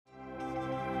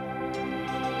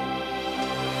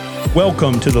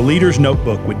Welcome to the Leader's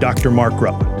Notebook with Dr. Mark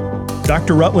Rutland.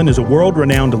 Dr. Rutland is a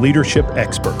world-renowned leadership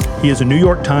expert. He is a New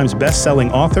York Times best-selling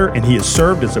author, and he has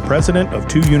served as the president of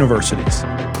 2 universities.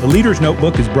 The Leader's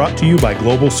Notebook is brought to you by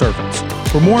Global Servants.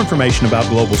 For more information about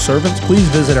Global Servants, please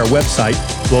visit our website,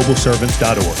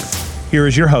 globalservants.org. Here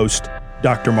is your host,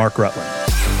 Dr. Mark Rutland.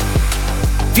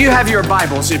 If you have your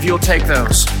Bibles, if you'll take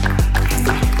those,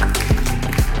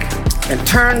 and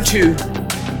turn to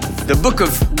the book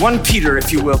of 1 Peter,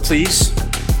 if you will, please.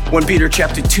 1 Peter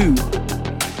chapter 2.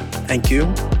 Thank you.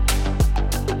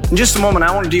 In just a moment,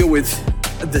 I want to deal with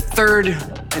the third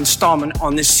installment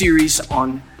on this series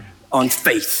on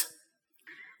faith.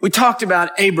 We talked about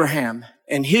Abraham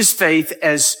and his faith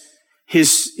as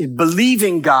his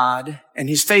believing God, and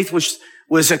his faith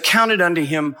was accounted unto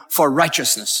him for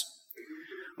righteousness.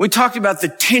 We talked about the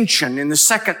tension in the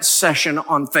second session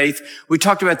on faith. We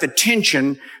talked about the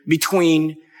tension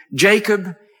between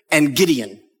Jacob and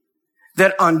Gideon.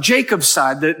 That on Jacob's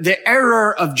side, the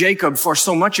error of Jacob for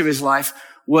so much of his life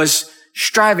was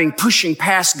striving, pushing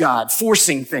past God,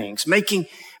 forcing things, making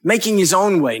his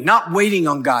own way, not waiting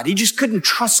on God. He just couldn't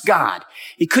trust God.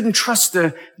 He couldn't trust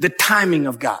the timing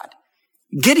of God.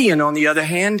 Gideon, on the other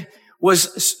hand,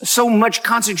 was so much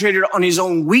concentrated on his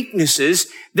own weaknesses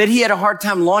that he had a hard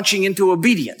time launching into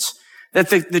obedience. That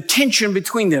the tension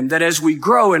between them, that as we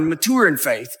grow and mature in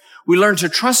faith, we learn to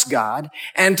trust God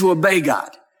and to obey God.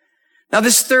 Now,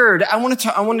 this third, I want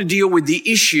to deal with the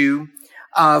issue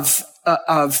of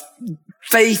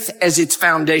faith as its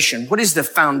foundation. What is the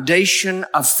foundation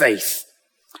of faith?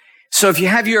 So if you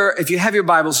have your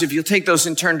Bibles, if you'll take those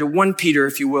and turn to 1 Peter,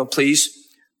 if you will, please.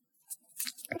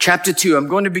 Chapter 2, I'm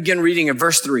going to begin reading at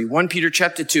verse 3. 1 Peter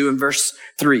chapter 2 and verse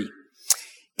 3.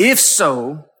 If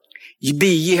so,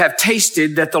 ye have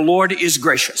tasted that the Lord is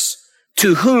gracious,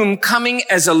 to whom coming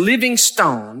as a living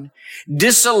stone,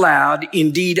 disallowed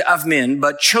indeed of men,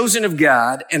 but chosen of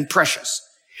God and precious.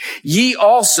 Ye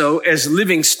also as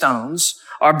living stones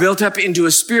are built up into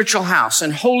a spiritual house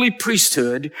and holy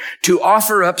priesthood to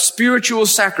offer up spiritual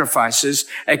sacrifices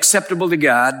acceptable to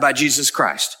God by Jesus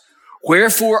Christ.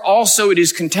 Wherefore also it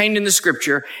is contained in the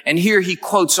scripture, and here he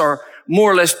quotes or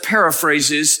more or less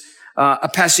paraphrases a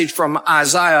passage from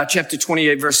Isaiah chapter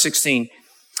 28 verse 16.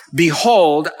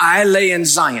 Behold, I lay in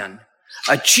Zion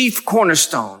a chief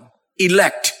cornerstone,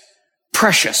 elect,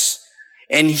 precious,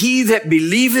 and he that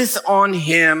believeth on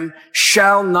him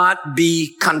shall not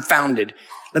be confounded.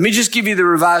 Let me just give you the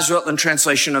Revised Rutland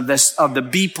translation of the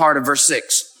B part of verse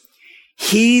 6.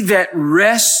 He that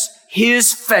rests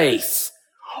his faith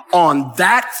on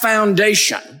that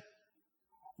foundation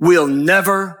will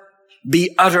never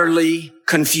be utterly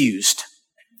confused.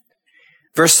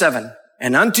 Verse 7.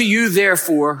 And unto you,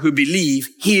 therefore, who believe,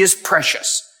 he is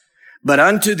precious. But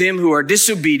unto them who are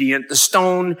disobedient, the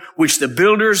stone which the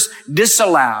builders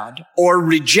disallowed or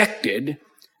rejected,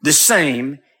 the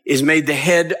same is made the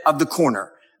head of the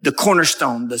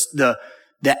cornerstone,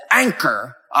 the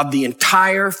anchor of the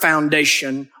entire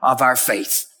foundation of our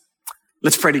faith.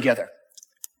 Let's pray together.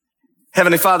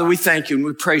 Heavenly Father, we thank you and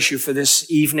we praise you for this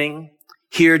evening.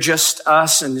 Here, just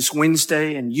us and this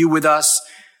Wednesday, and you with us.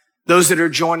 Those that are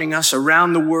joining us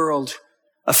around the world,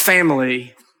 a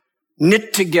family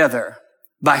knit together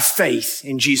by faith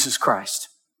in Jesus Christ.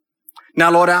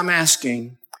 Now, Lord, I'm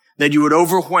asking that you would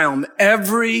overwhelm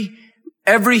every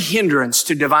hindrance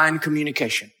to divine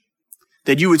communication,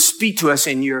 that you would speak to us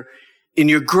in your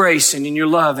grace and in your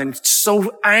love, and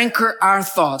so anchor our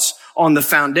thoughts on the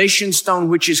foundation stone,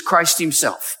 which is Christ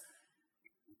himself,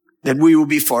 that we will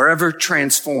be forever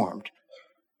transformed.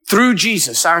 Through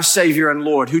Jesus, our Savior and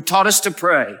Lord, who taught us to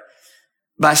pray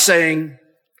by saying,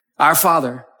 Our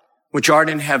Father, which art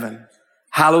in heaven,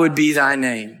 hallowed be thy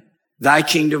name. Thy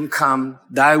kingdom come,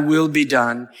 thy will be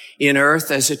done in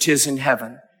earth as it is in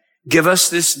heaven. Give us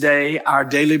this day our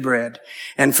daily bread,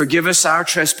 and forgive us our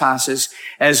trespasses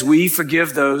as we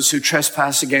forgive those who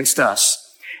trespass against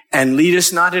us. And lead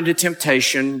us not into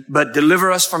temptation, but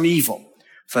deliver us from evil.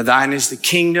 For thine is the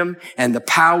kingdom and the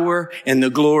power and the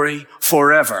glory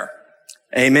forever.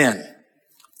 Amen.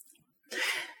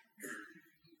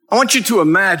 I want you to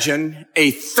imagine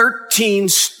a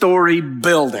 13-story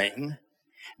building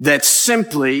that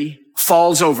simply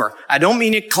falls over. I don't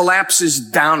mean it collapses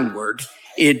downward.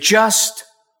 It just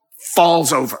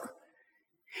falls over.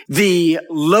 The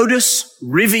Lotus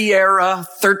Riviera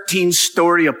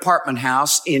 13-story apartment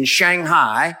house in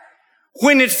Shanghai,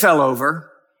 when it fell over,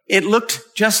 it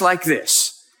looked just like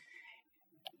this.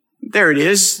 There it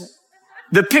is.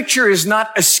 The picture is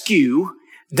not askew.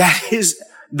 That is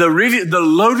the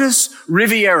Lotus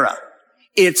Riviera.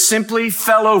 It simply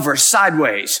fell over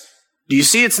sideways. Do you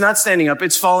see? It's not standing up.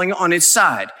 It's falling on its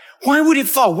side. Why would it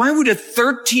fall? Why would a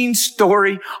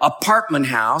 13-story apartment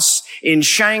house in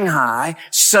Shanghai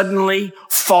suddenly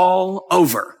fall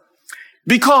over?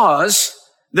 Because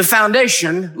the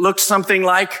foundation looked something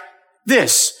like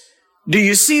this. Do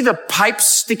you see the pipes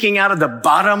sticking out of the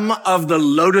bottom of the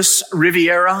Lotus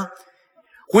Riviera?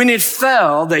 When it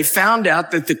fell, they found out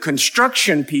that the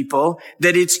construction people,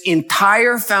 that its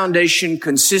entire foundation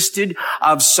consisted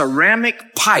of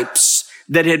ceramic pipes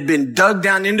that had been dug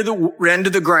down into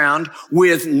the ground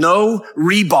with no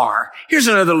rebar. Here's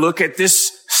another look at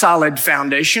this solid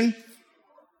foundation.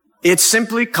 It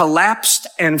simply collapsed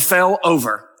and fell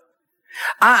over.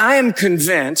 I am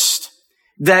convinced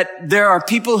that there are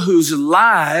people whose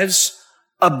lives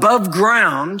above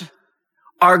ground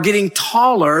are getting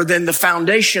taller than the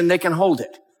foundation they can hold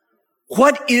it.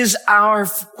 Where does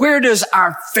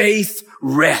our faith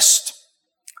rest?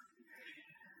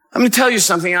 I'm going to tell you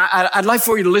something. I'd like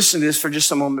for you to listen to this for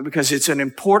just a moment because it's an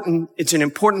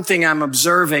important thing I'm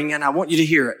observing and I want you to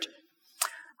hear it.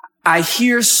 I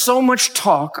hear so much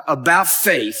talk about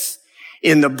faith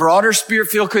in the broader spirit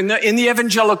field, in the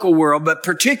evangelical world, but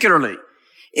particularly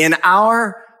in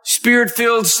our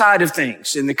spirit-filled side of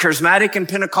things, in the charismatic and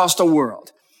Pentecostal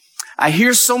world. I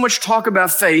hear so much talk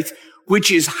about faith,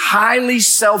 which is highly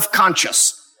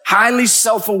self-conscious, highly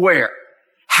self-aware.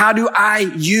 How do I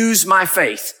use my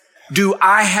faith? Do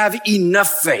I have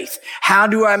enough faith? How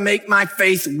do I make my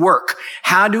faith work?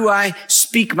 How do I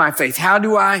speak my faith? How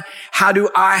do I?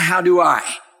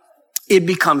 It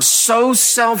becomes so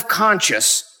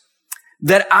self-conscious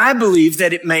that I believe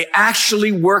that it may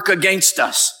actually work against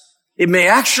us. It may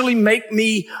actually make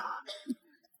me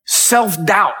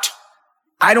self-doubt.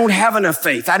 I don't have enough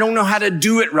faith. I don't know how to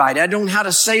do it right. I don't know how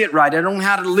to say it right. I don't know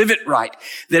how to live it right.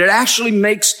 That it actually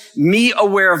makes me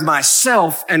aware of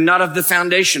myself and not of the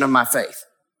foundation of my faith.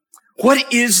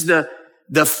 What is the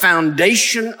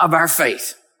foundation of our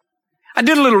faith? I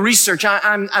did a little research.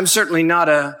 I'm certainly not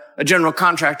a general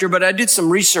contractor, but I did some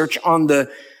research on the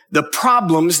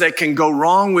problems that can go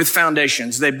wrong with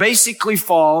foundations. They basically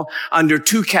fall under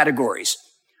two categories.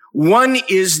 One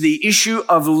is the issue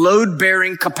of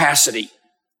load-bearing capacity.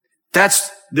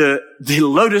 That's the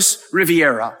Lotus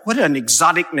Riviera. What an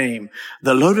exotic name.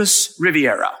 The Lotus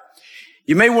Riviera.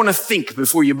 You may want to think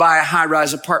before you buy a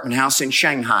high-rise apartment house in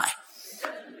Shanghai.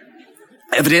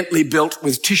 Evidently built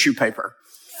with tissue paper.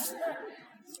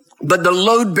 But the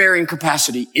load-bearing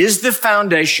capacity, is the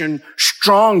foundation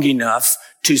strong enough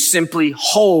to simply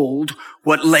hold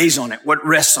what lays on it, what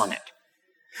rests on it?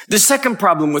 The second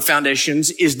problem with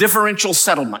foundations is differential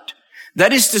settlement.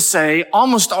 That is to say,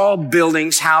 almost all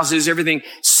buildings, houses, everything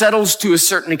settles to a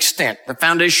certain extent. The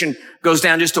foundation goes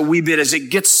down just a wee bit as it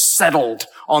gets settled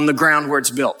on the ground where it's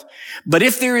built. But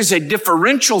if there is a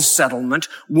differential settlement,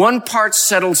 one part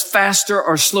settles faster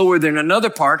or slower than another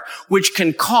part, which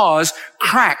can cause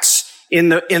cracks in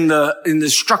the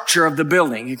structure of the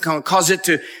building. It can cause it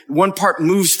to, one part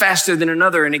moves faster than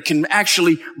another and it can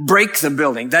actually break the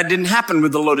building. That didn't happen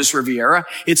with the Lotus Riviera.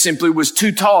 It simply was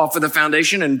too tall for the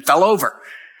foundation and fell over.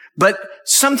 But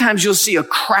sometimes you'll see a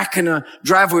crack in a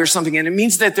driveway or something and it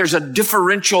means that there's a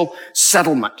differential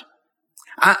settlement.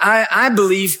 I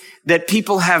believe that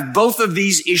people have both of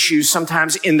these issues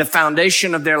sometimes in the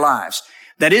foundation of their lives.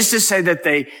 That is to say that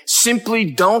they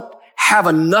simply don't have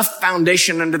enough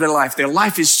foundation under their life. Their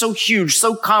life is so huge,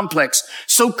 so complex,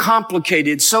 so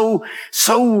complicated, so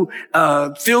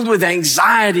filled with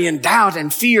anxiety and doubt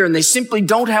and fear, and they simply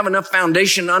don't have enough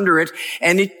foundation under it,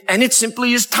 and it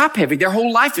simply is top heavy. Their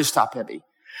whole life is top heavy.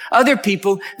 Other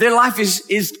people, their life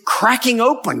is cracking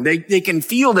open. They can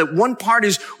feel that one part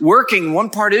is working, one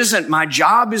part isn't. My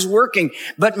job is working,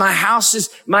 but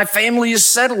my family is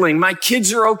settling. My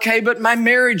kids are okay, but my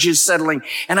marriage is settling.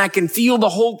 And I can feel the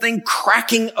whole thing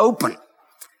cracking open.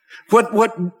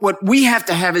 What we have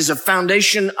to have is a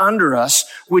foundation under us,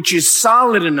 which is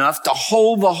solid enough to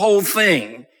hold the whole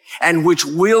thing and which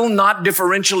will not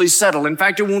differentially settle. In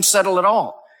fact, it won't settle at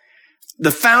all. The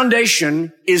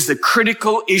foundation is the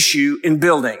critical issue in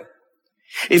building.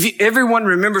 Everyone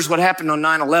remembers what happened on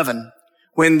 9/11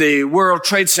 when the World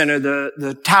Trade Center,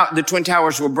 the Twin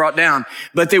Towers were brought down,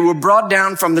 but they were brought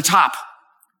down from the top.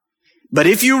 But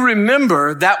if you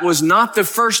remember, that was not the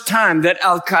first time that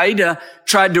Al-Qaeda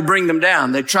tried to bring them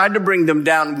down. They tried to bring them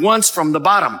down once from the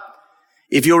bottom.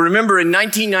 If you'll remember, in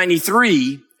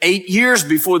 1993, 8 years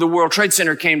before the World Trade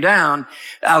Center came down,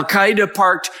 Al-Qaeda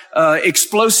parked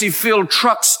explosive-filled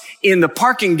trucks in the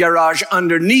parking garage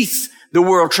underneath the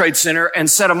World Trade Center and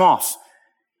set them off.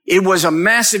 It was a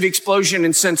massive explosion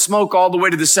and sent smoke all the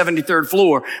way to the 73rd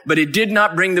floor, but it did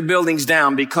not bring the buildings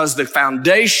down because the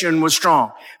foundation was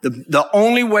strong. The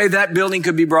only way that building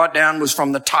could be brought down was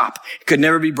from the top. It could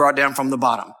never be brought down from the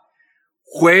bottom.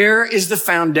 Where is the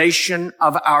foundation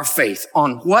of our faith?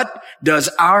 On what does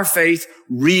our faith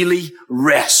really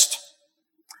rest?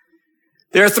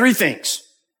 There are three things.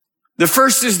 The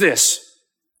first is this.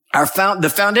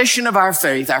 The foundation of our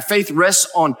faith rests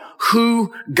on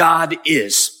who God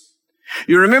is.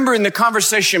 You remember in the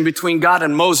conversation between God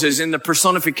and Moses in the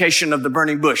personification of the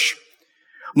burning bush,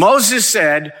 Moses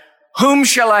said, "Whom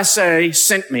shall I say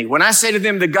sent me? When I say to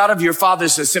them, the God of your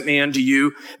fathers has sent me unto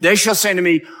you, they shall say to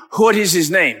me, what is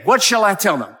his name? What shall I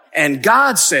tell them?" And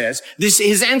God says,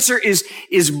 his answer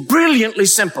is brilliantly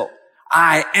simple.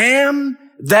 I am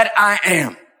that I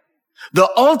am. The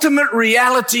ultimate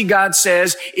reality, God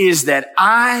says, is that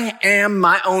I am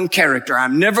my own character.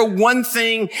 I'm never one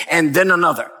thing and then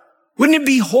another. Wouldn't it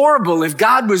be horrible if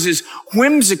God was as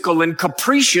whimsical and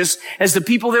capricious as the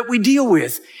people that we deal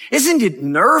with? Isn't it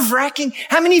nerve-wracking?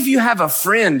 How many of you have a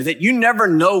friend that you never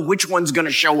know which one's going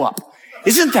to show up?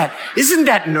 Isn't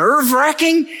that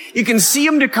nerve-wracking? You can see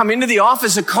them to come into the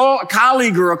office, a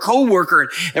colleague or a coworker,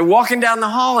 and walking down the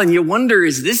hall, and you wonder,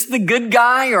 is this the good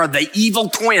guy or the evil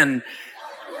twin?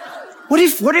 What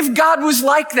if God was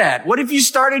like that? What if you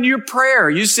started your prayer?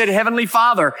 You said, Heavenly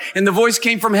Father, and the voice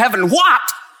came from heaven. What?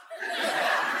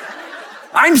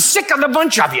 I'm sick of the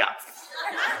bunch of you.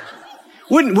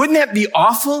 Wouldn't that be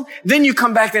awful? Then you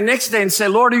come back the next day and say,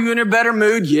 Lord, are you in a better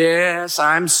mood? Yes,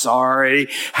 I'm sorry.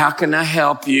 How can I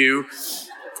help you?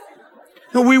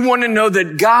 No, we want to know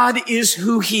that God is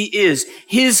who he is,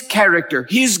 his character,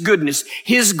 his goodness,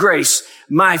 his grace.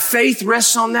 My faith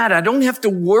rests on that. I don't have to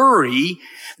worry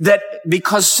that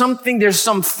because there's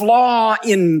some flaw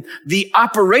in the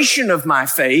operation of my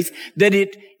faith, that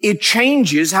it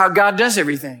changes how God does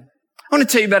everything. I want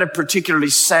to tell you about a particularly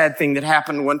sad thing that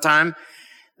happened one time.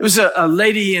 There was a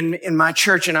lady in my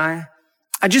church, and I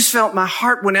just felt my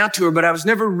heart went out to her, but I was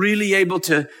never really able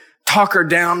to talk her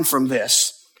down from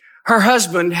this. Her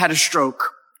husband had a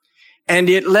stroke, and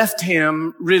it left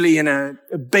him really in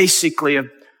basically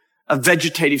a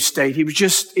vegetative state.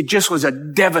 It just was a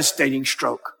devastating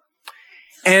stroke.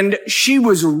 And she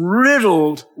was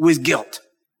riddled with guilt.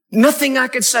 Nothing I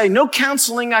could say, no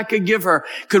counseling I could give her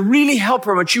could really help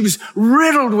her, but she was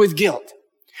riddled with guilt.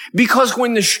 Because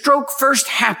when the stroke first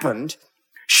happened,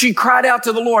 she cried out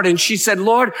to the Lord and she said,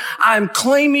 Lord, I'm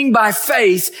claiming by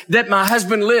faith that my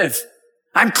husband live.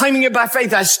 I'm claiming it by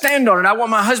faith. I stand on it. I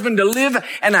want my husband to live,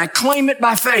 and I claim it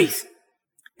by faith.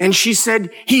 And she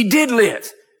said, he did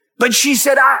live. But she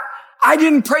said, I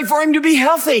didn't pray for him to be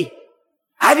healthy.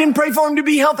 I didn't pray for him to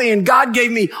be healthy, and God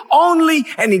gave me only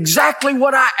and exactly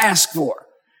what I asked for.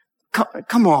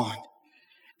 Come on.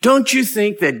 Don't you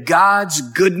think that God's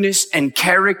goodness and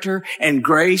character and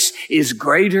grace is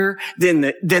greater than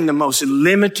the most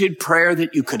limited prayer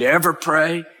that you could ever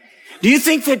pray? Do you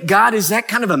think that God is that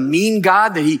kind of a mean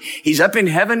God that he's up in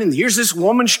heaven and here's this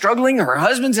woman struggling? Her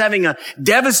husband's having a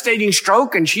devastating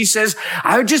stroke, and she says,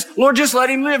 Lord, just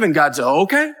let him live. And God says,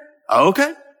 okay.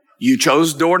 You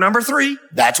chose door number 3.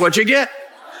 That's what you get.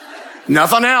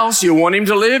 Nothing else. You want him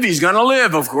to live. He's going to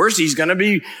live. Of course, he's going to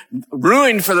be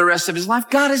ruined for the rest of his life.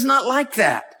 God is not like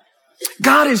that.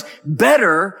 God is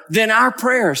better than our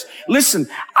prayers. Listen,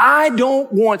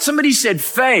 somebody said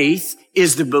faith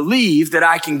is to believe that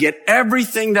I can get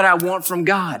everything that I want from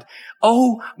God.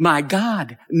 Oh my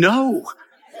God, no.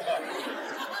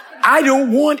 I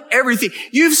don't want everything.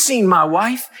 You've seen my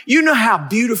wife. You know how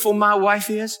beautiful my wife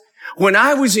is. When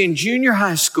I was in junior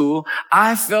high school,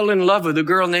 I fell in love with a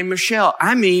girl named Michelle.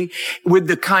 I mean, with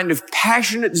the kind of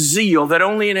passionate zeal that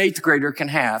only an 8th grader can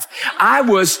have. I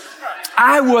was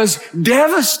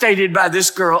devastated by this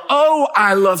girl. Oh,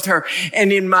 I loved her.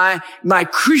 And in my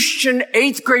Christian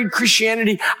 8th grade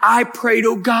Christianity, I prayed,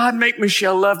 oh God, make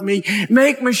Michelle love me.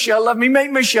 Make Michelle love me.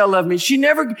 Make Michelle love me. She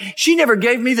never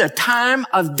gave me the time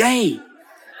of day.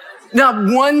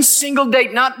 Not one single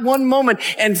date, not one moment.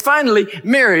 And finally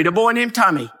married a boy named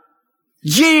Tommy.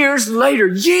 Years later,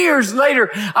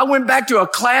 I went back to a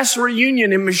class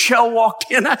reunion and Michelle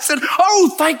walked in. I said,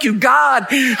 oh, thank you, God.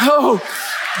 Oh,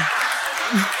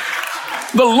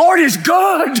 the Lord is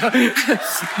good.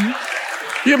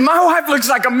 Yeah, my wife looks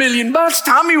like $1 million.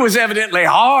 Tommy was evidently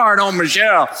hard on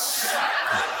Michelle.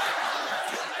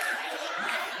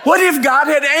 What if God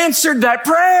had answered that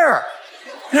prayer?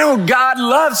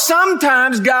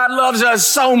 Sometimes God loves us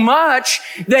so much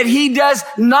that he does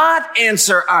not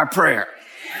answer our prayer.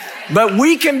 But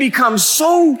we can become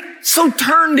so so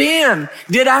turned in.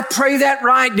 Did I pray that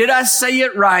right? Did I say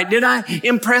it right? Did I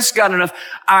impress God enough?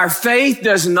 Our faith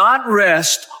does not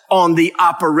rest on the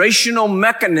operational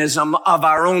mechanism of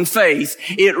our own faith.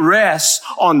 It rests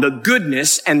on the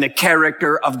goodness and the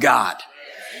character of God.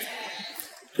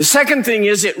 The second thing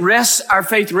is our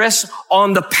faith rests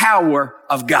on the power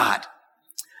of God.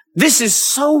 This is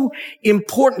so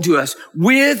important to us.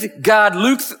 With God,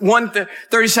 Luke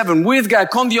 1:37, with God,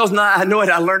 con Dios nada, I know it,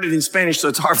 I learned it in Spanish, so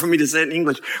it's hard for me to say it in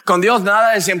English. Con Dios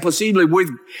nada es imposible.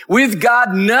 With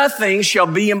God, nothing shall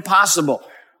be impossible.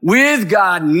 With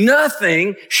God,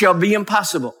 nothing shall be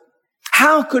impossible.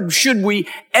 Should we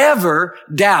ever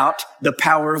doubt the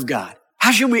power of God?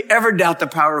 How should we ever doubt the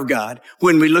power of God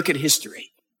when we look at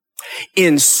history?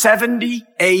 In 70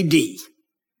 AD,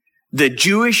 the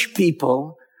Jewish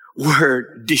people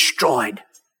were destroyed.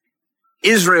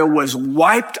 Israel was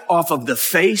wiped off of the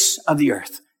face of the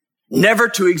earth, never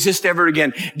to exist ever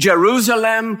again.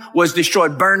 Jerusalem was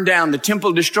destroyed, burned down, the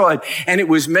temple destroyed, and it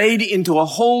was made into a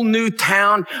whole new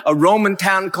town, a Roman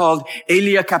town called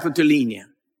Aelia Capitolina.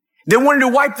 They wanted to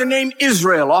wipe the name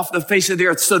Israel off the face of the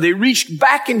earth, so they reached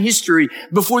back in history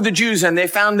before the Jews, and they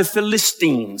found the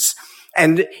Philistines.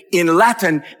 And in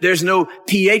Latin, there's no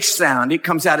PH sound. It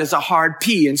comes out as a hard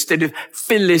P. Instead of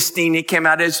Philistine, it came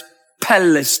out as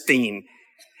Palestine.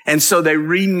 And so they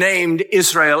renamed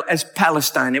Israel as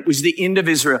Palestine. It was the end of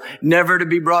Israel, never to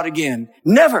be brought again.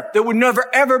 Never. There would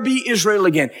never, ever be Israel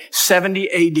again.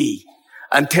 70 AD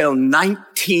until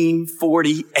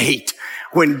 1948,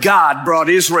 when God brought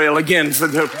Israel again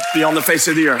to be on the face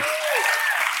of the earth.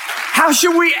 How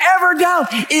should we ever doubt?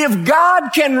 If God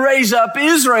can raise up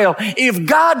Israel, if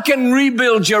God can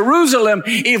rebuild Jerusalem,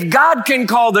 if God can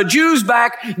call the Jews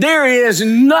back, there is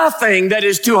nothing that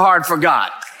is too hard for God.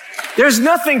 There's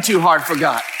nothing too hard for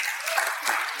God.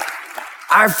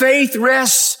 Our faith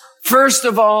rests, first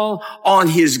of all, on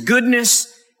His goodness.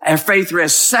 Our faith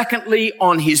rests, secondly,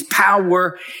 on His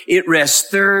power. It rests,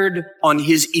 third, on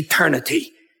His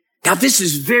eternity. Now, this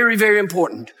is very, very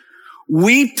important.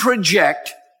 We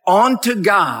project onto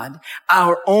God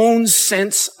our own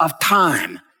sense of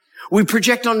time. We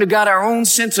project onto God our own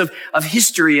sense of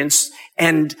history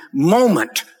and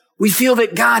moment. We feel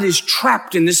that God is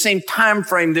trapped in the same time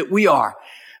frame that we are.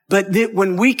 But that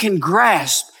when we can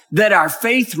grasp that our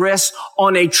faith rests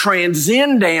on a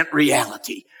transcendent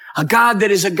reality, a God that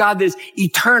is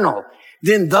eternal,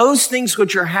 then those things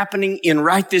which are happening in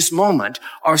right this moment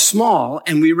are small,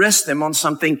 and we rest them on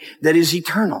something that is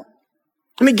eternal.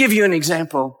 Let me give you an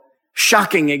example,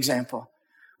 shocking example.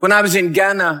 When I was in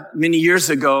Ghana many years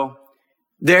ago,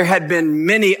 there had been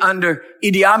many under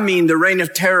Idi Amin, the reign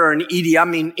of terror in Idi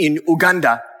Amin in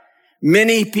Uganda.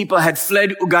 Many people had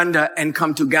fled Uganda and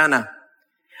come to Ghana.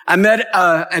 I met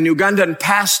an Ugandan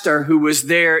pastor who was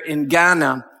there in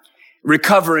Ghana,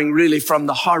 recovering really from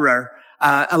the horror.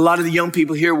 A lot of the young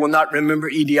people here will not remember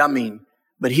Idi Amin,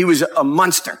 but he was a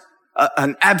monster,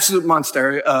 an absolute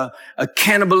monster, a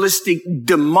cannibalistic,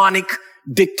 demonic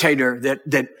dictator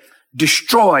that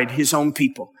destroyed his own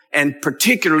people and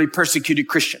particularly persecuted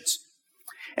Christians.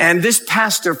 And this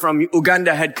pastor from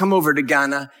Uganda had come over to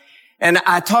Ghana, and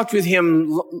I talked with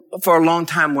him for a long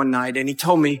time one night, and he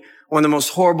told me one of the most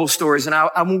horrible stories. And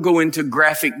I won't go into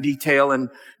graphic detail and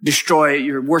destroy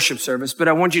your worship service, but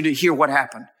I want you to hear what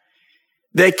happened.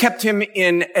 They kept him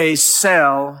in a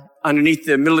cell underneath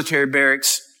the military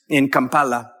barracks in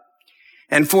Kampala.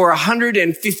 And for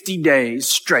 150 days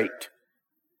straight,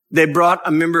 they brought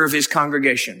a member of his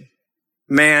congregation,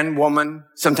 man, woman,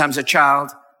 sometimes a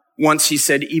child. Once he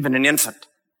said even an infant.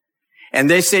 And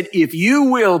they said, if you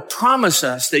will promise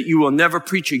us that you will never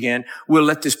preach again, we'll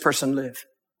let this person live.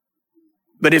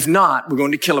 But if not, we're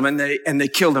going to kill him. And they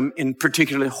killed him in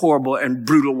particularly horrible and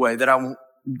brutal way that I won't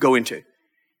go into.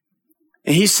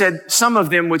 And he said, some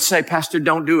of them would say, Pastor,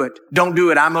 don't do it. Don't do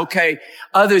it. I'm okay.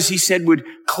 Others, he said, would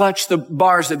clutch the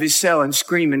bars of his cell and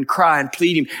scream and cry and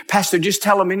plead him. Pastor, just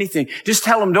tell him anything. Just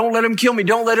tell him, don't let him kill me.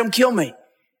 Don't let him kill me.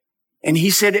 And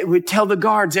he said it would tell the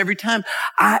guards every time,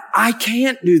 I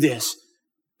can't do this.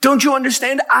 Don't you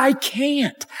understand? I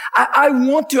can't. I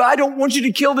want to. I don't want you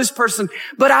to kill this person,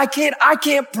 but I can't. I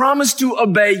can't promise to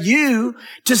obey you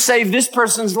to save this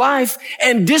person's life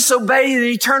and disobey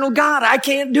the eternal God. I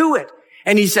can't do it.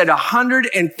 And he said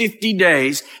 150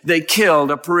 days they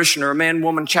killed a parishioner, a man,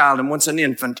 woman, child, and once an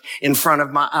infant in front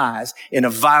of my eyes in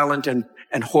a violent and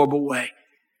horrible way.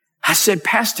 I said,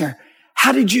 Pastor,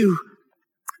 how did you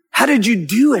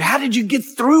do it? How did you get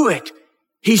through it?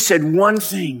 He said one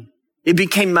thing. It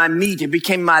became my meat. It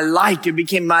became my light. It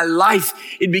became my life.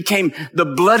 It became the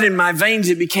blood in my veins.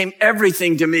 It became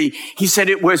everything to me. He said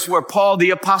it was where Paul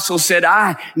the apostle said,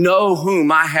 I know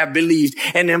whom I have believed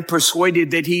and am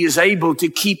persuaded that he is able to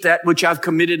keep that which I've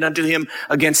committed unto him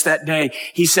against that day.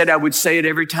 He said, I would say it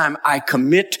every time. I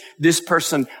commit this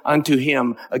person unto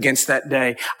him against that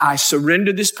day. I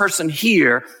surrender this person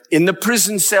here in the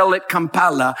prison cell at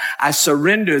Kampala. I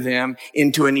surrender them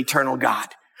into an eternal God.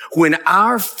 When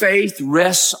our faith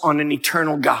rests on an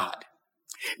eternal God,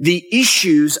 the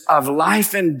issues of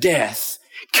life and death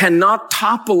cannot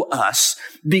topple us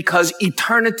because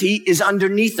eternity is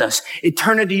underneath us.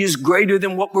 Eternity is greater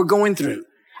than what we're going through.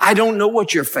 I don't know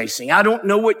what you're facing. I don't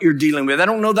know what you're dealing with. I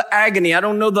don't know the agony. I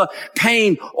don't know the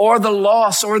pain or the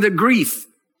loss or the grief.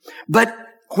 But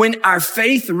when our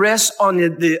faith rests on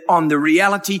the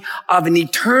reality of an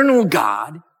eternal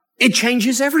God, it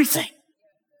changes everything.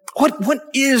 What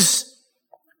is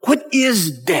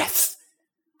death?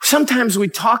 Sometimes we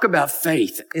talk about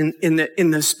faith in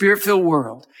the spirit-filled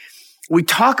world. We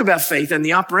talk about faith and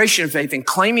the operation of faith and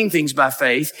claiming things by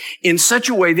faith in such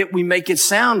a way that we make it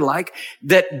sound like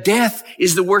that death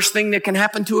is the worst thing that can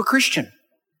happen to a Christian.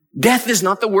 Death is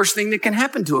not the worst thing that can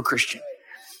happen to a Christian.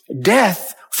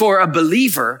 Death for a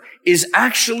believer is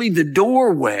actually the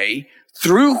doorway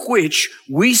through which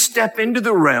we step into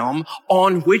the realm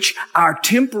on which our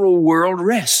temporal world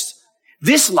rests.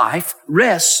 This life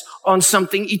rests on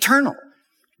something eternal.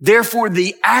 Therefore,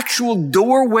 the actual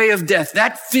doorway of death,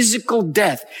 that physical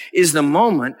death, is the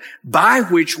moment by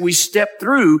which we step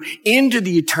through into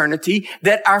the eternity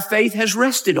that our faith has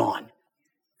rested on.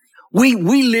 We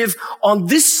live on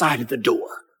this side of the door.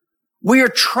 We are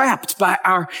trapped by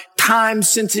our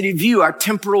time-sensitive view, our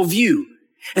temporal view.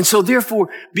 And so therefore,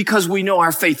 because we know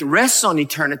our faith rests on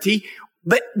eternity,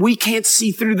 but we can't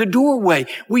see through the doorway.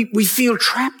 We feel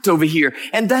trapped over here.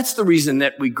 And that's the reason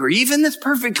that we grieve, and that's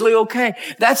perfectly okay.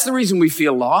 That's the reason we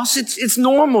feel lost. It's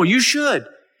normal. You should.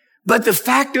 But the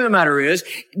fact of the matter is,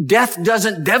 death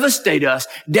doesn't devastate us.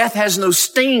 Death has no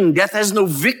sting. Death has no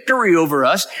victory over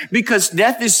us, because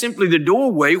death is simply the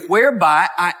doorway whereby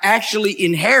I actually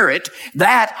inherit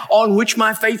that on which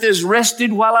my faith has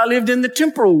rested while I lived in the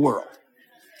temporal world.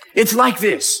 It's like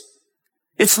this.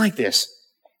 It's like this.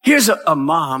 Here's a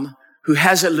mom who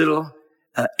has a little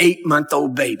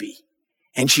 8-month-old baby,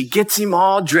 and she gets him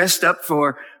all dressed up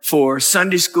for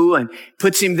Sunday school and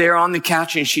puts him there on the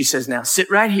couch, and she says, now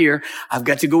sit right here. I've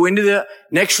got to go into the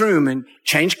next room and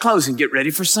change clothes and get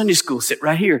ready for Sunday school. Sit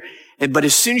right here. But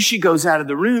as soon as she goes out of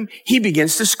the room, he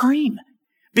begins to scream,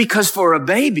 because for a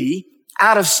baby,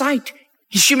 out of sight,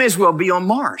 she may as well be on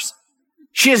Mars.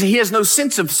 He has no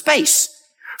sense of space.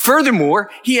 Furthermore,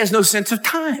 he has no sense of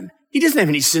time. He doesn't have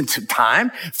any sense of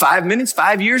time. 5 minutes,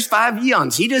 5 years, 5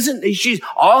 eons.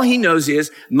 All he knows is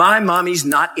my mommy's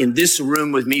not in this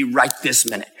room with me right this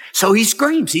minute. So he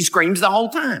screams. He screams the whole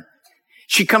time.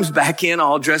 She comes back in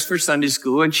all dressed for Sunday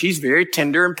school, and she's very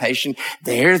tender and patient.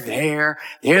 They're there.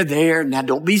 Now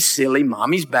don't be silly.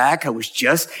 Mommy's back. I was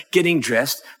just getting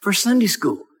dressed for Sunday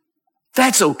school.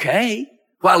 That's okay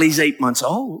while he's 8 months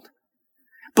old.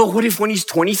 But what if when he's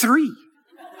 23?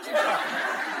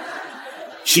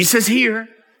 She says, here,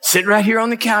 sit right here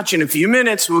on the couch. In a few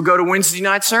minutes, we'll go to Wednesday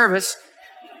night service.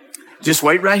 Just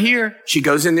wait right here. She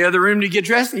goes in the other room to get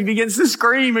dressed, and he begins to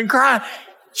scream and cry.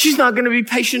 She's not going to be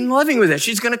patient and loving with that.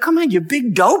 She's going to come in, you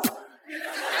big dope.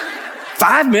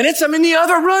 5 minutes, I'm in the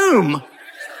other room.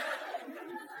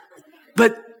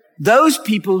 But those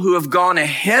people who have gone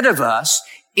ahead of us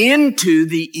into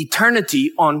the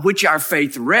eternity on which our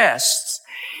faith rests,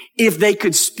 if they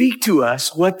could speak to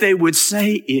us, what they would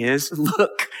say is,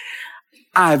 look,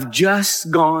 I've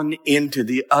just gone into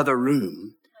the other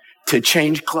room to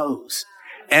change clothes,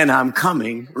 and I'm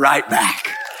coming right back.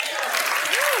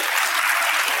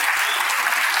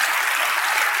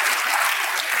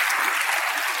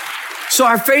 So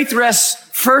our faith rests,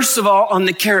 first of all, on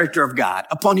the character of God,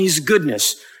 upon His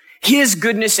goodness. His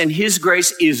goodness and His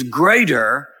grace is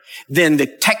greater than the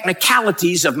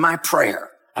technicalities of my prayer.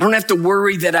 I don't have to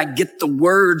worry that I get the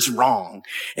words wrong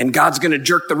and God's going to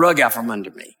jerk the rug out from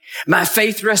under me. My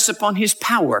faith rests upon His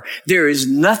power. There is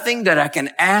nothing that I can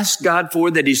ask God for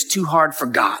that is too hard for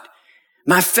God.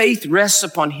 My faith rests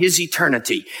upon His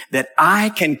eternity, that I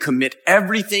can commit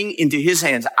everything into His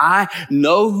hands. I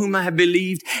know whom I have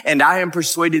believed, and I am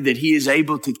persuaded that He is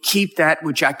able to keep that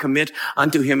which I commit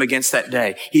unto Him against that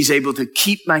day. He's able to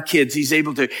keep my kids. He's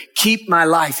able to keep my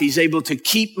life. He's able to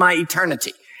keep my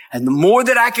eternity. And the more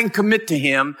that I can commit to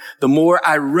Him, the more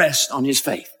I rest on His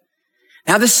faith.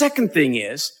 Now, the second thing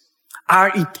is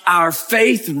our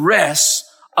faith rests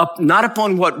not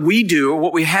upon what we do or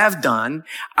what we have done.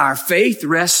 Our faith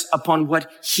rests upon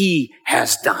what he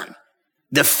has done.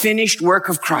 The finished work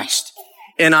of Christ.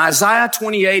 In Isaiah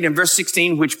 28 and verse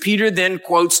 16, which Peter then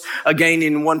quotes again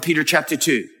in 1 Peter chapter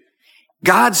 2,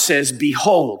 God says,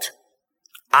 behold,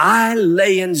 I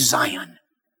lay in Zion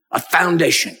a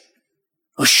foundation,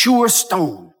 a sure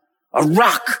stone, a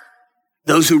rock.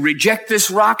 Those who reject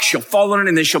this rock shall fall on it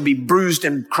and they shall be bruised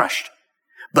and crushed.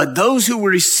 But those who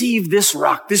will receive this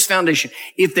rock, this foundation,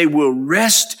 if they will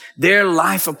rest their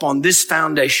life upon this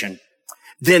foundation,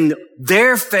 then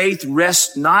their faith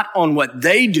rests not on what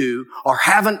they do or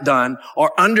haven't done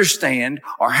or understand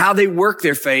or how they work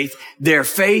their faith. Their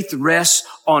faith rests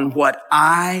on what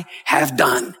I have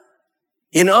done.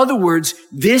 In other words,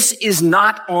 this is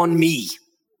not on me.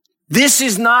 This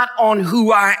is not on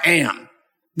who I am.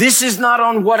 This is not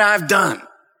on what I've done.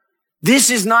 This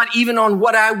is not even on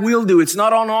what I will do. It's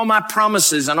not on all my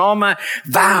promises and all my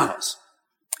vows.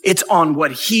 It's on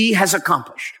what he has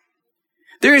accomplished.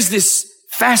 There is this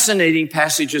fascinating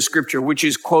passage of scripture, which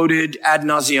is quoted ad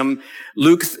nauseum,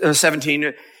 Luke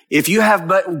 17. If you have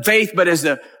but faith, but as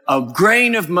a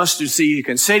grain of mustard seed, you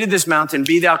can say to this mountain,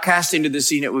 be thou cast into the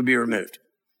sea, and it will be removed.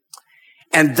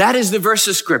 And that is the verse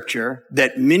of scripture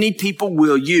that many people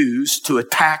will use to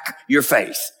attack your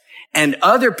faith. And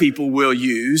other people will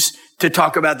use to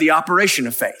talk about the operation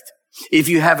of faith. If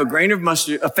you have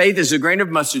a faith is a grain of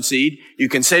mustard seed, you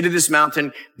can say to this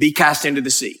mountain, be cast into the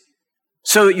sea.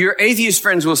 So your atheist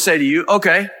friends will say to you,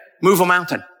 okay, move a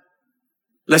mountain.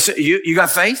 Let's say you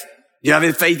got faith? You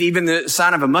have faith even the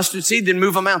sign of a mustard seed? Then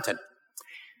move a mountain.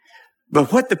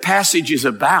 But what the passage is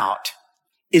about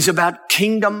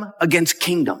kingdom against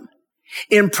kingdom.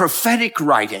 In prophetic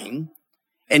writing,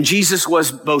 and Jesus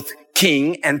was both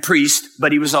king and priest,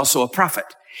 but he was also a prophet.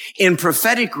 In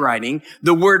prophetic writing,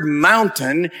 the word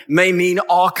mountain may mean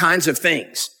all kinds of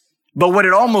things. But what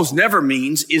it almost never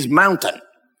means is mountain.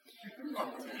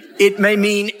 It may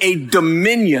mean a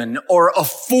dominion or a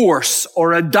force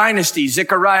or a dynasty.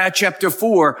 Zechariah chapter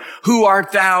 4, who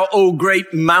art thou, O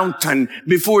great mountain?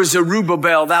 Before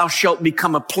Zerubbabel, thou shalt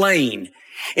become a plain.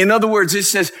 In other words, it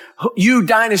says, you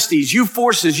dynasties, you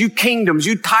forces, you kingdoms,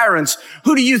 you tyrants,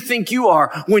 who do you think you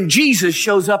are? When Jesus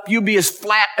shows up, you'll be as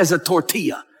flat as a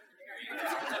tortilla.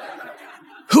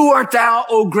 Who art thou,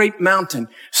 O great mountain?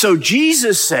 So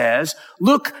Jesus says,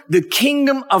 look, the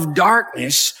kingdom of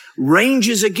darkness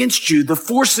ranges against you. The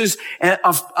forces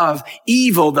of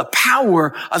evil, the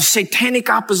power of satanic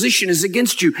opposition is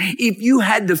against you. If you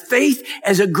had the faith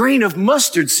as a grain of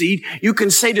mustard seed, you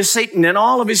can say to Satan and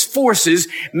all of his forces,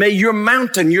 may your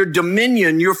mountain, your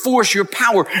dominion, your force, your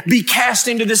power be cast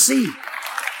into the sea.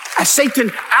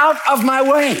 Satan, out of my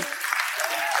way.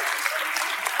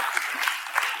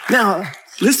 Now,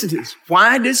 listen to this.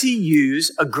 Why does he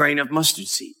use a grain of mustard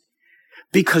seed?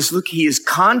 Because look, he is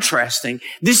contrasting.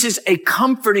 This is a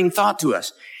comforting thought to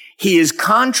us. He is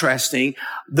contrasting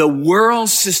the world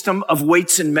system of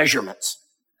weights and measurements.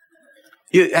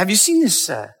 Have you seen this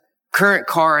current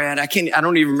car ad? I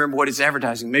don't even remember what it's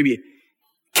advertising. Maybe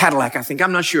Cadillac, I think.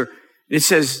 I'm not sure. It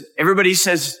says, everybody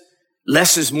says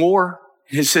less is more.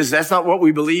 It says that's not what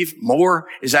we believe. More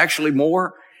is actually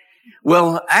more.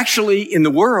 Well, actually, in the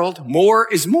world, more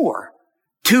is more.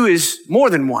 Two is more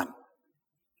than one.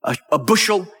 A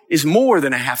bushel is more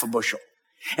than a half a bushel.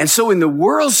 And so in the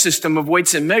world system of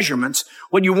weights and measurements,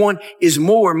 what you want is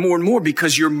more and more and more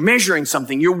because you're measuring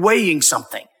something, you're weighing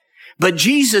something. But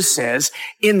Jesus says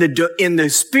in the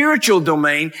spiritual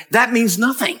domain, that means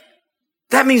nothing.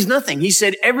 That means nothing. He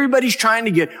said everybody's trying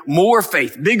to get more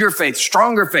faith, bigger faith,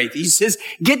 stronger faith. He says,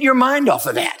 get your mind off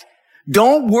of that.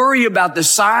 Don't worry about the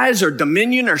size or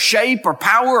dominion or shape or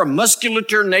power or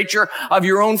musculature nature of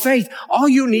your own faith. All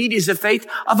you need is the faith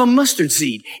of a mustard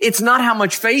seed. It's not how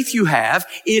much faith you have.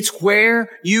 It's where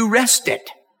you rest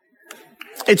it.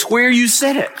 It's where you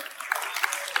set it.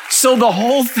 So the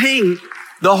whole thing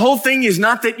is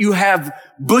not that you have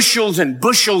bushels and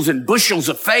bushels and bushels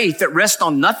of faith that rest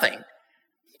on nothing.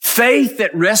 Faith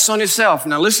that rests on itself.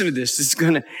 Now listen to this. This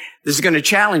is going to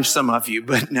challenge some of you,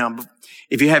 but now,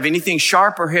 if you have anything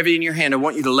sharp or heavy in your hand, I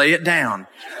want you to lay it down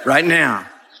right now.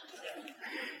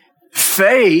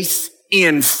 Faith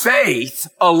in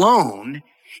faith alone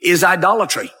is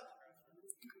idolatry.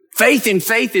 Faith in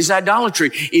faith is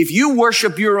idolatry. If you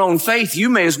worship your own faith, you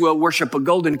may as well worship a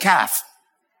golden calf.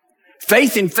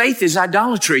 Faith in faith is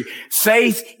idolatry.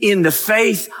 Faith in the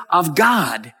faith of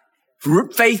God.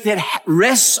 Faith that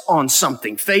rests on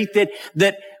something. Faith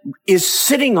that is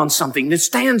sitting on something, that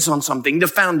stands on something. The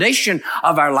foundation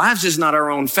of our lives is not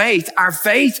our own faith. Our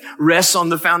faith rests on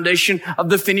the foundation of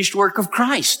the finished work of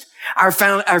Christ. Our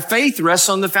faith rests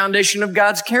on the foundation of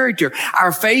God's character.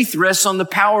 Our faith rests on the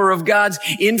power of God's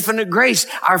infinite grace.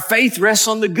 Our faith rests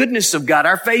on the goodness of God.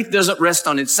 Our faith doesn't rest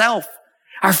on itself.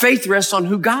 Our faith rests on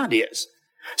who God is.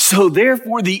 So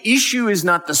therefore, the issue is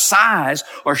not the size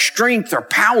or strength or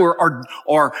power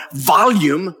or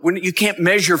volume. When you can't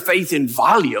measure faith in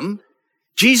volume,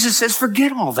 Jesus says,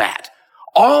 forget all that.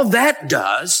 All that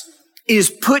does is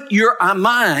put your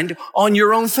mind on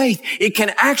your own faith. It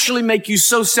can actually make you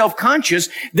so self-conscious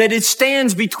that it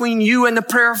stands between you and the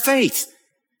prayer of faith.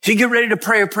 If you get ready to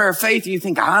pray a prayer of faith and you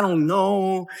think, I don't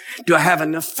know, do I have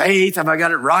enough faith? Have I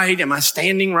got it right? Am I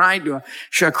standing right?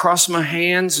 Should I cross my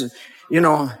hands? Maybe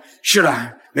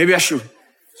I should.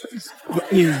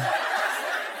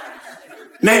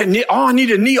 Man, I need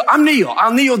to kneel.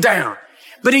 I'll kneel down.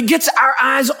 But it gets our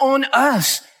eyes on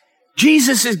us.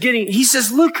 Jesus he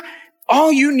says, look,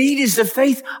 all you need is the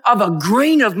faith of a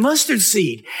grain of mustard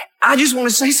seed. I just want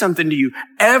to say something to you.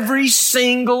 Every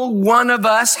single one of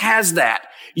us has that.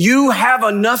 You have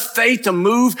enough faith to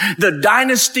move the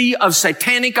dynasty of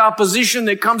satanic opposition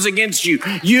that comes against you.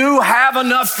 You have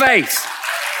enough faith.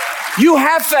 You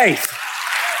have faith.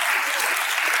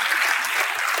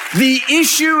 The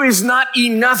issue is not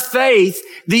enough faith.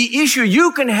 The issue,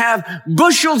 you can have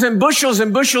bushels and bushels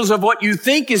and bushels of what you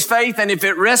think is faith, and if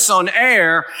it rests on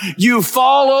air, you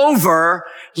fall over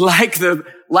like the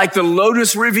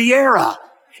Lotus Riviera.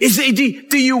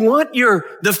 Do you want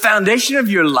the foundation of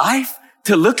your life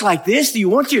to look like this? Do you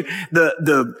want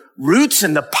the roots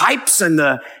and the pipes and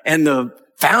the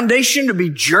foundation to be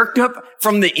jerked up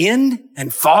from the end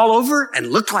and fall over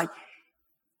and look like,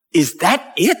 is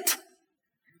that it?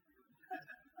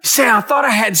 Say, I thought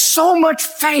I had so much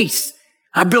faith.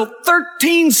 I built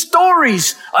 13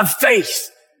 stories of faith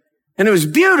and it was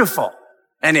beautiful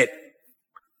and it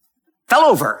fell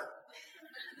over.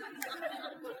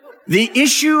 The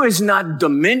issue is not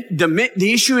the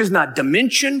issue is not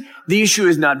dimension. The issue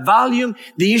is not volume.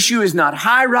 The issue is not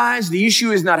high rise. The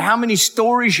issue is not how many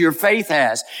stories your faith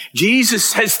has. Jesus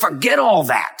says, forget all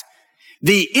that.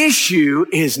 The issue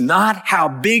is not how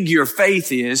big your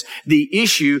faith is. The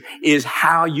issue is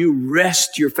how you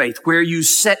rest your faith, where you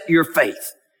set your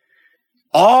faith.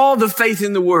 All the faith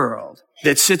in the world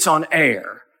that sits on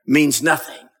air means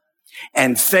nothing.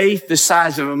 And faith the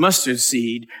size of a mustard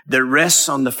seed that rests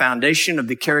on the foundation of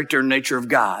the character and nature of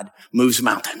God moves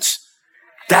mountains.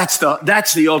 That's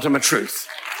the ultimate truth.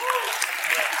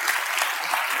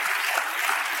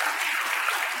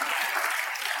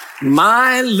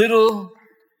 My little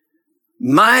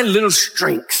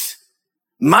strength,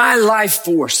 my life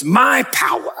force, my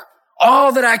power,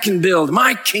 all that I can build,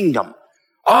 my kingdom,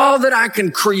 all that I can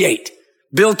create,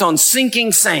 built on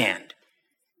sinking sand,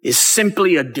 is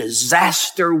simply a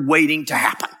disaster waiting to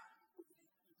happen.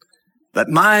 But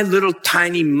my little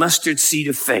tiny mustard seed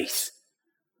of faith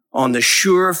on the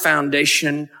sure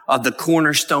foundation of the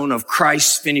cornerstone of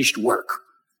Christ's finished work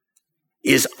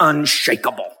is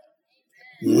unshakable.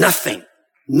 Nothing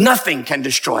can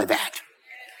destroy that.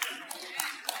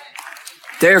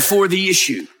 Therefore, the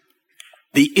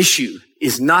issue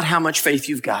is not how much faith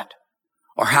you've got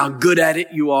or how good at it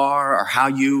you are or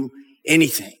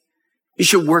anything. You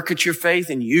should work at your faith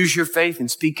and use your faith and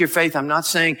speak your faith. I'm not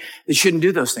saying you shouldn't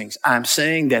do those things. I'm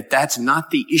saying that that's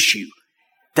not the issue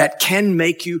that can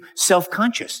make you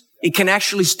self-conscious. It can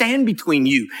actually stand between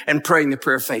you and praying the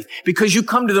prayer of faith because you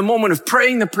come to the moment of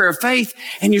praying the prayer of faith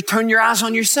and you turn your eyes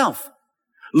on yourself.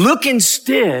 Look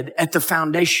instead at the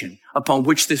foundation upon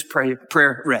which this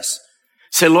prayer rests.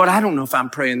 Say, Lord, I don't know if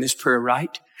I'm praying this prayer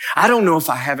right. I don't know if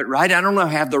I have it right. I don't know if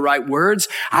I have the right words.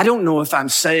 I don't know if I'm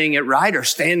saying it right or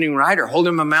standing right or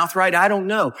holding my mouth right. I don't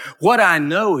know. What I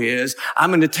know is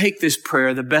I'm going to take this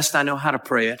prayer the best I know how to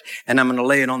pray it, and I'm going to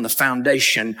lay it on the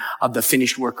foundation of the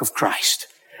finished work of Christ.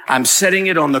 I'm setting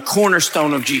it on the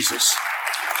cornerstone of Jesus.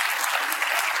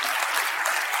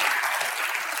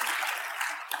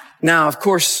 Now, of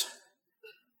course,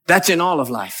 that's in all of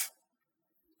life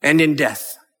and in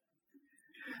death.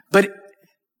 But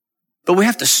we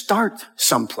have to start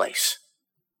someplace.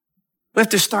 We have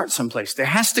to start someplace. There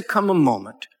has to come a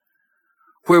moment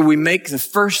where we make the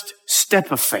first step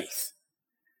of faith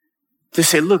to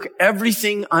say, look,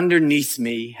 everything underneath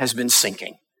me has been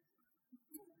sinking.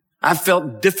 I've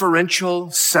felt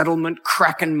differential settlement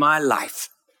cracking my life.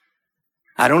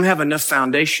 I don't have enough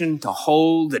foundation to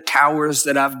hold the towers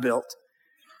that I've built.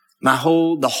 The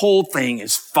whole thing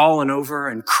is falling over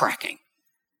and cracking.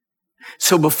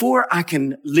 So before I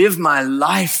can live my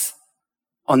life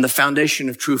on the foundation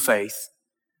of true faith,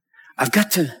 I've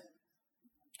got to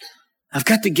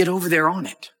get over there on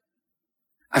it.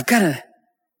 I've got to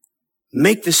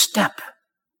make the step.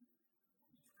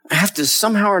 I have to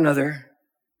somehow or another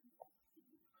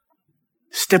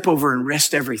step over and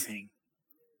rest everything.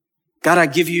 God, I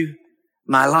give you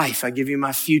my life. I give you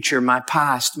my future, my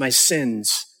past, my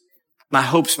sins, my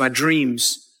hopes, my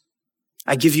dreams.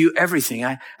 I give you everything.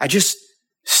 I just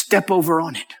step over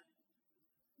on it.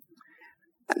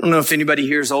 I don't know if anybody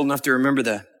here is old enough to remember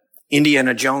the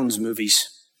Indiana Jones movies,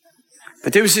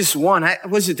 but there was this one,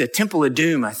 was it the Temple of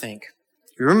Doom, I think?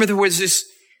 You remember there's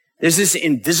this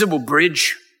invisible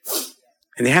bridge,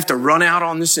 and they have to run out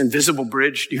on this invisible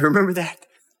bridge. Do you remember that?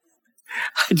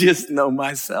 I just know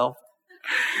myself.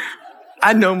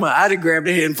 I'd have grabbed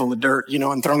a handful of dirt,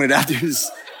 and thrown it out there to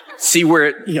see where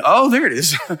it, oh, there it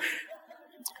is.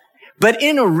 But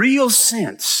in a real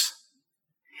sense,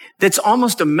 that's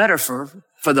almost a metaphor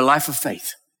for the life of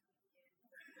faith.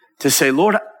 To say,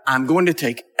 Lord, I'm going to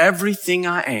take everything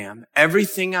I am,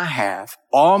 everything I have,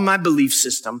 all my belief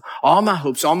system, all my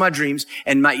hopes, all my dreams,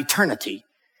 and my eternity,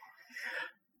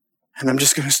 and I'm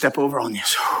just going to step over on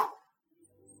this.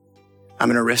 I'm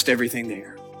going to rest everything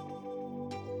there.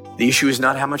 The issue is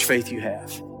not how much faith you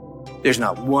have. There's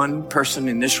not one person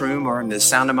in this room or in the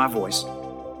sound of my voice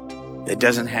that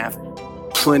doesn't have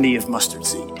plenty of mustard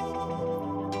seed.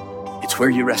 It's where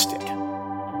you rest it,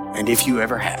 and if you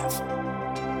ever have.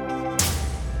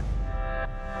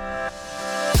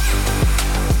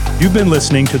 You've been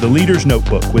listening to The Leader's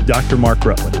Notebook with Dr. Mark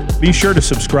Rutland. Be sure to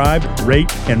subscribe,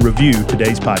 rate, and review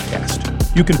today's podcast.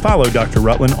 You can follow Dr.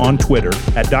 Rutland on Twitter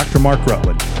at Dr. Mark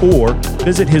Rutland or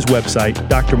visit his website,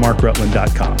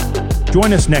 drmarkrutland.com.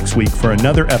 Join us next week for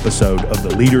another episode of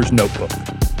The Leader's Notebook.